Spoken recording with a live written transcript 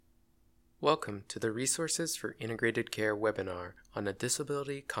Welcome to the Resources for Integrated Care webinar on a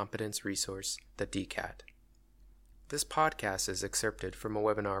disability competence resource, the DCAT. This podcast is excerpted from a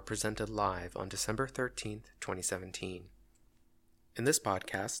webinar presented live on December 13th, 2017. In this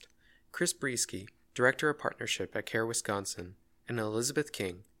podcast, Chris Brieske, Director of Partnership at Care Wisconsin, and Elizabeth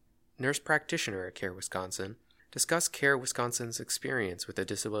King, Nurse Practitioner at Care Wisconsin, discuss Care Wisconsin's experience with the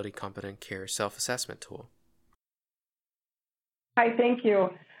Disability Competent Care Self-Assessment Tool. Hi, thank you.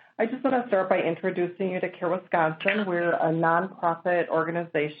 I just want to start by introducing you to Care Wisconsin. We're a nonprofit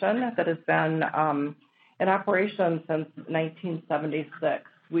organization that has been in operation since 1976.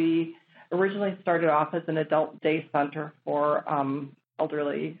 We originally started off as an adult day center for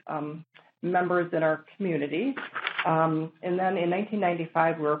elderly members in our community. And then in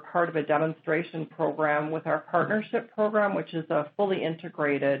 1995, we were part of a demonstration program with our partnership program, which is a fully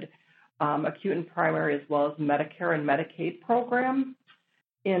integrated acute and primary as well as Medicare and Medicaid program.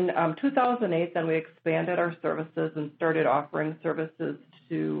 In 2008, then we expanded our services and started offering services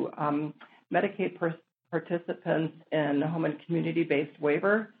to Medicaid participants in home and community-based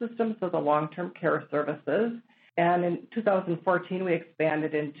waiver systems, so the long-term care services. And in 2014, we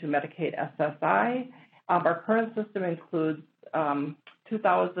expanded into Medicaid SSI. Our current system includes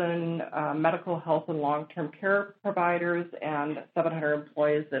 2,000 medical health and long-term care providers and 700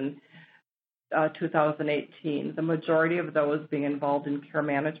 employees in 2018, the majority of those being involved in care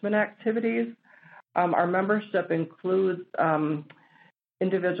management activities. Our membership includes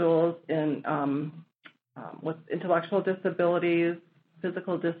individuals with intellectual disabilities,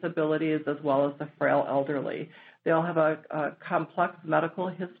 physical disabilities, as well as the frail elderly. They all have a complex medical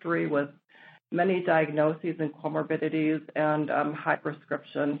history with many diagnoses and comorbidities and high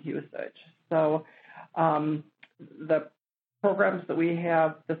prescription usage. So the programs that we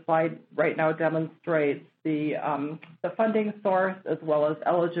have, the slide right now demonstrates the funding source as well as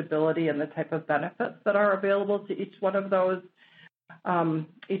eligibility and the type of benefits that are available to each one of those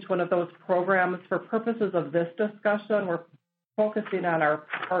programs. For purposes of this discussion, we're focusing on our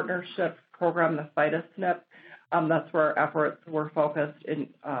partnership program, the FIDA SNP. That's where our efforts were focused in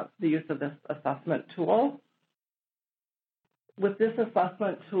the use of this assessment tool. With this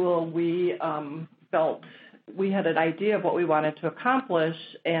assessment tool, we felt we had an idea of what we wanted to accomplish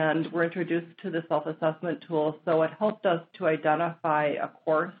and were introduced to the self-assessment tool. So it helped us to identify a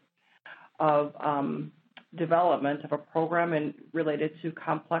course of development of a program related to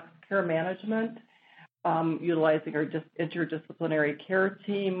complex care management, utilizing our interdisciplinary care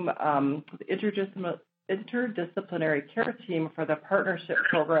team. The interdisciplinary care team for the partnership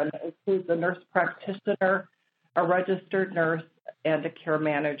program includes a nurse practitioner, a registered nurse, and a care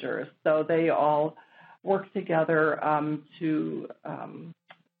manager. So they all work together to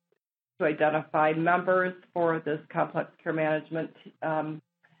identify members for this complex care management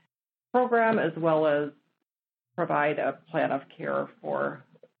program, as well as provide a plan of care for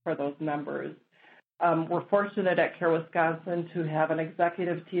those members. We're fortunate at Care Wisconsin to have an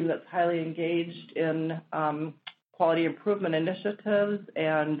executive team that's highly engaged in quality improvement initiatives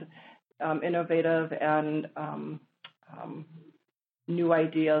and innovative and new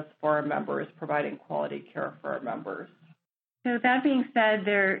ideas for our members, providing quality care for our members. So that being said,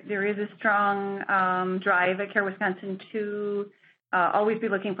 there is a strong drive at Care Wisconsin to always be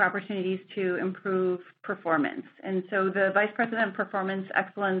looking for opportunities to improve performance. And so the Vice President of Performance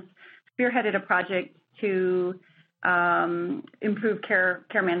Excellence spearheaded a project to improve care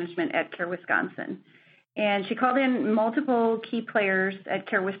management at Care Wisconsin. And she called in multiple key players at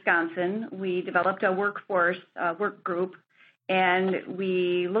Care Wisconsin. We developed a work group, and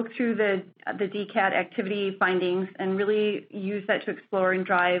we looked through the DCAT activity findings and really used that to explore and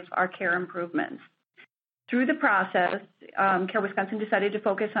drive our care improvements. Through the process, Care Wisconsin decided to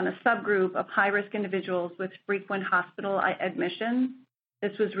focus on a subgroup of high-risk individuals with frequent hospital admissions.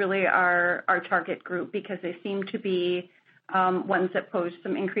 This was really our target group because they seemed to be ones that pose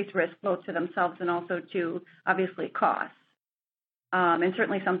some increased risk both to themselves and also to, obviously, costs. And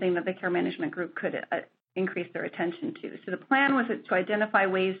certainly something that the care management group could increase their attention to. So the plan was to identify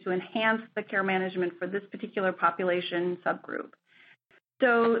ways to enhance the care management for this particular population subgroup.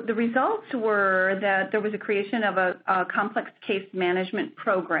 So the results were that there was a creation of a complex case management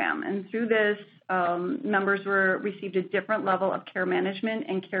program. And through this, members received a different level of care management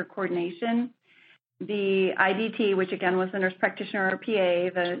and care coordination. The IDT, which again was the nurse practitioner or PA,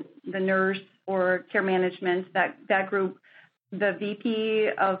 the nurse or care management, that group, the VP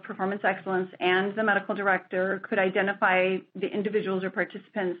of Performance Excellence and the medical director could identify the individuals or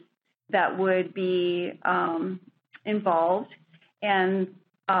participants that would be involved. And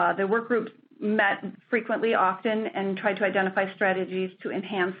the work groups met frequently, often, and tried to identify strategies to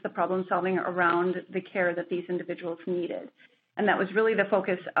enhance the problem solving around the care that these individuals needed. And that was really the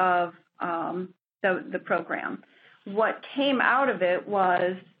focus of the program. What came out of it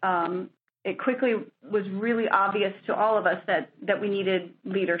was it quickly was really obvious to all of us that we needed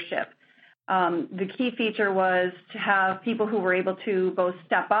leadership. The key feature was to have people who were able to both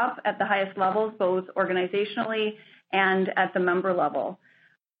step up at the highest levels, both organizationally and at the member level.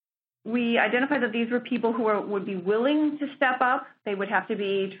 We identified that these were people who would be willing to step up. They would have to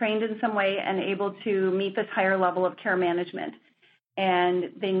be trained in some way and able to meet this higher level of care management. And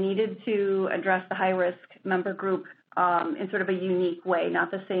they needed to address the high-risk member group in sort of a unique way,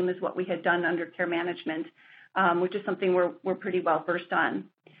 not the same as what we had done under care management, which is something we're pretty well versed on.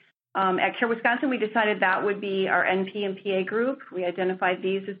 At Care Wisconsin, we decided that would be our NP and PA group. We identified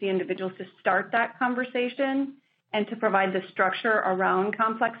these as the individuals to start that conversation and to provide the structure around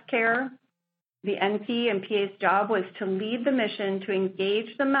complex care. The NP and PA's job was to lead the mission to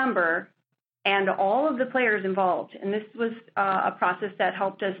engage the member and all of the players involved. And this was a process that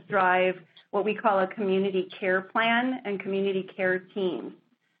helped us drive what we call a community care plan and community care teams.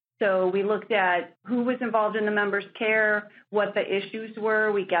 So we looked at who was involved in the members' care, what the issues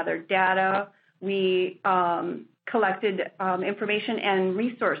were. We gathered data. We collected information and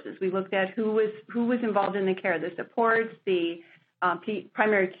resources. We looked at who was involved in the care, the supports, the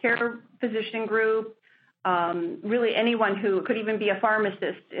primary care physician group, really anyone who could even be a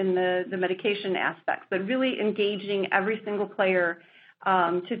pharmacist in the medication aspects, but really engaging every single player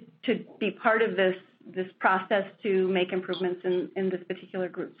to be part of this process to make improvements in this particular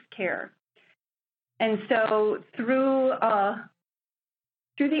group's care. And so through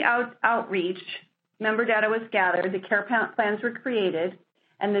the outreach, member data was gathered, the care plans were created,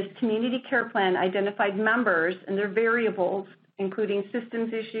 and this community care plan identified members and their variables, including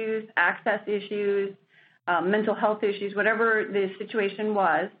systems issues, access issues, mental health issues, whatever the situation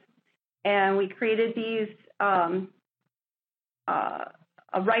was. And we created these,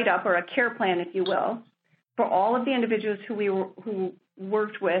 a write-up or a care plan, if you will, for all of the individuals who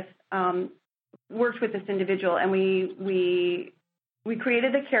worked with this individual. And we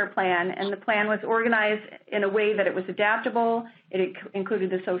created the care plan, and the plan was organized in a way that it was adaptable. It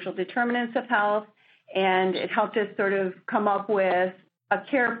included the social determinants of health, and it helped us sort of come up with a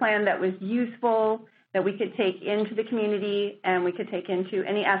care plan that was useful, that we could take into the community and we could take into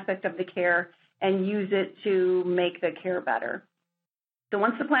any aspect of the care and use it to make the care better. So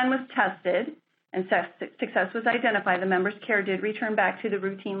once the plan was tested and success was identified, the members' care did return back to the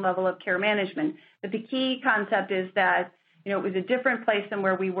routine level of care management. But the key concept is that it was a different place than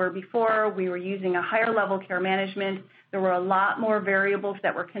where we were before. We were using a higher level care management. There were a lot more variables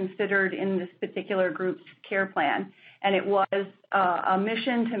that were considered in this particular group's care plan. And it was a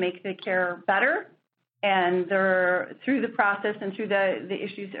mission to make the care better. And through the process and through the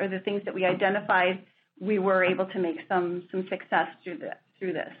issues or the things that we identified, we were able to make some success through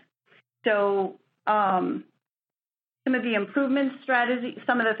this. So some of the improvement strategies,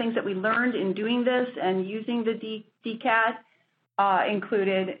 some of the things that we learned in doing this and using the DCAT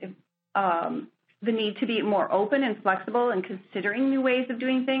included the need to be more open and flexible and considering new ways of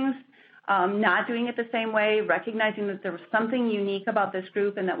doing things, not doing it the same way, recognizing that there was something unique about this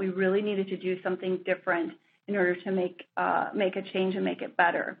group and that we really needed to do something different in order to make a change and make it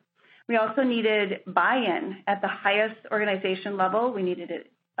better. We also needed buy-in at the highest organization level. We needed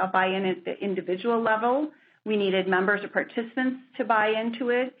a buy-in at the individual level. We needed members or participants to buy into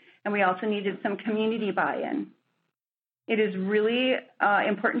it, and we also needed some community buy-in. It is really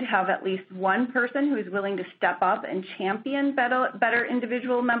important to have at least one person who is willing to step up and champion better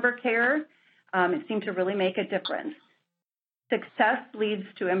individual member care. It seemed to really make a difference. Success leads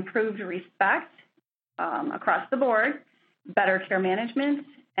to improved respect across the board, better care management,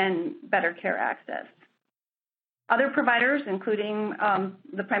 and better care access. Other providers, including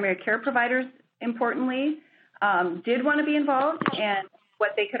the primary care providers, importantly, did want to be involved, and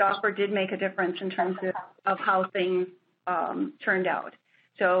what they could offer did make a difference in terms of how things turned out.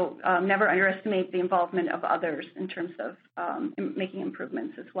 So never underestimate the involvement of others in terms of making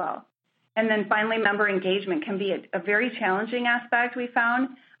improvements as well. And then finally, member engagement can be a very challenging aspect we found,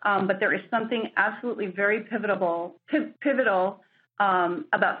 but there is something absolutely very pivotal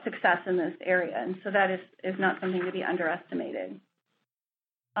about success in this area, and so that is not something to be underestimated.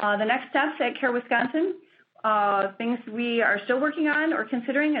 The next steps at Care Wisconsin, things we are still working on or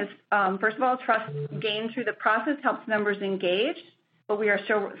considering is, first of all, trust gained through the process helps members engage, but we are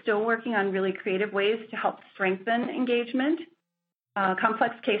still working on really creative ways to help strengthen engagement.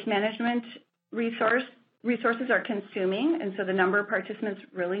 Complex case management resource resources are consuming, and so the number of participants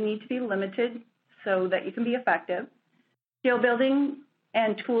really need to be limited so that you can be effective. Skill building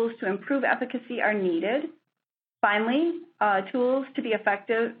and tools to improve efficacy are needed. Finally, tools to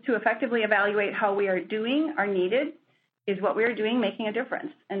effectively evaluate how we are doing are needed. Is what we are doing making a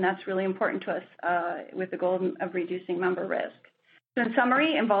difference? And that's really important to us with the goal of reducing member risk. So in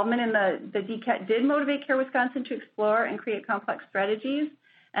summary, involvement in the DCAT did motivate CARE Wisconsin to explore and create complex strategies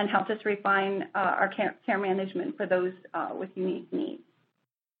and helped us refine our care management for those with unique needs.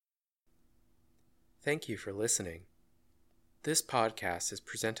 Thank you for listening. This podcast is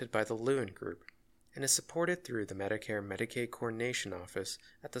presented by the Lewin Group and is supported through the Medicare/Medicaid Coordination Office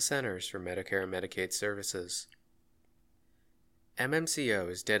at the Centers for Medicare and Medicaid Services. MMCO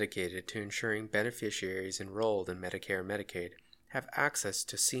is dedicated to ensuring beneficiaries enrolled in Medicare and Medicaid have access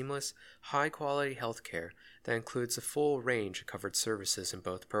to seamless, high-quality health care that includes a full range of covered services in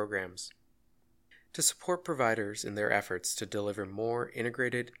both programs. To support providers in their efforts to deliver more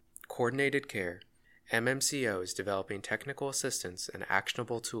integrated, coordinated care, MMCO is developing technical assistance and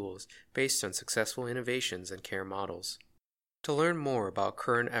actionable tools based on successful innovations and care models. To learn more about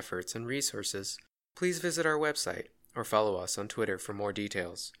current efforts and resources, please visit our website or follow us on Twitter for more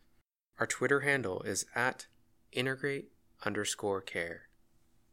details. Our Twitter handle is @integrate_care.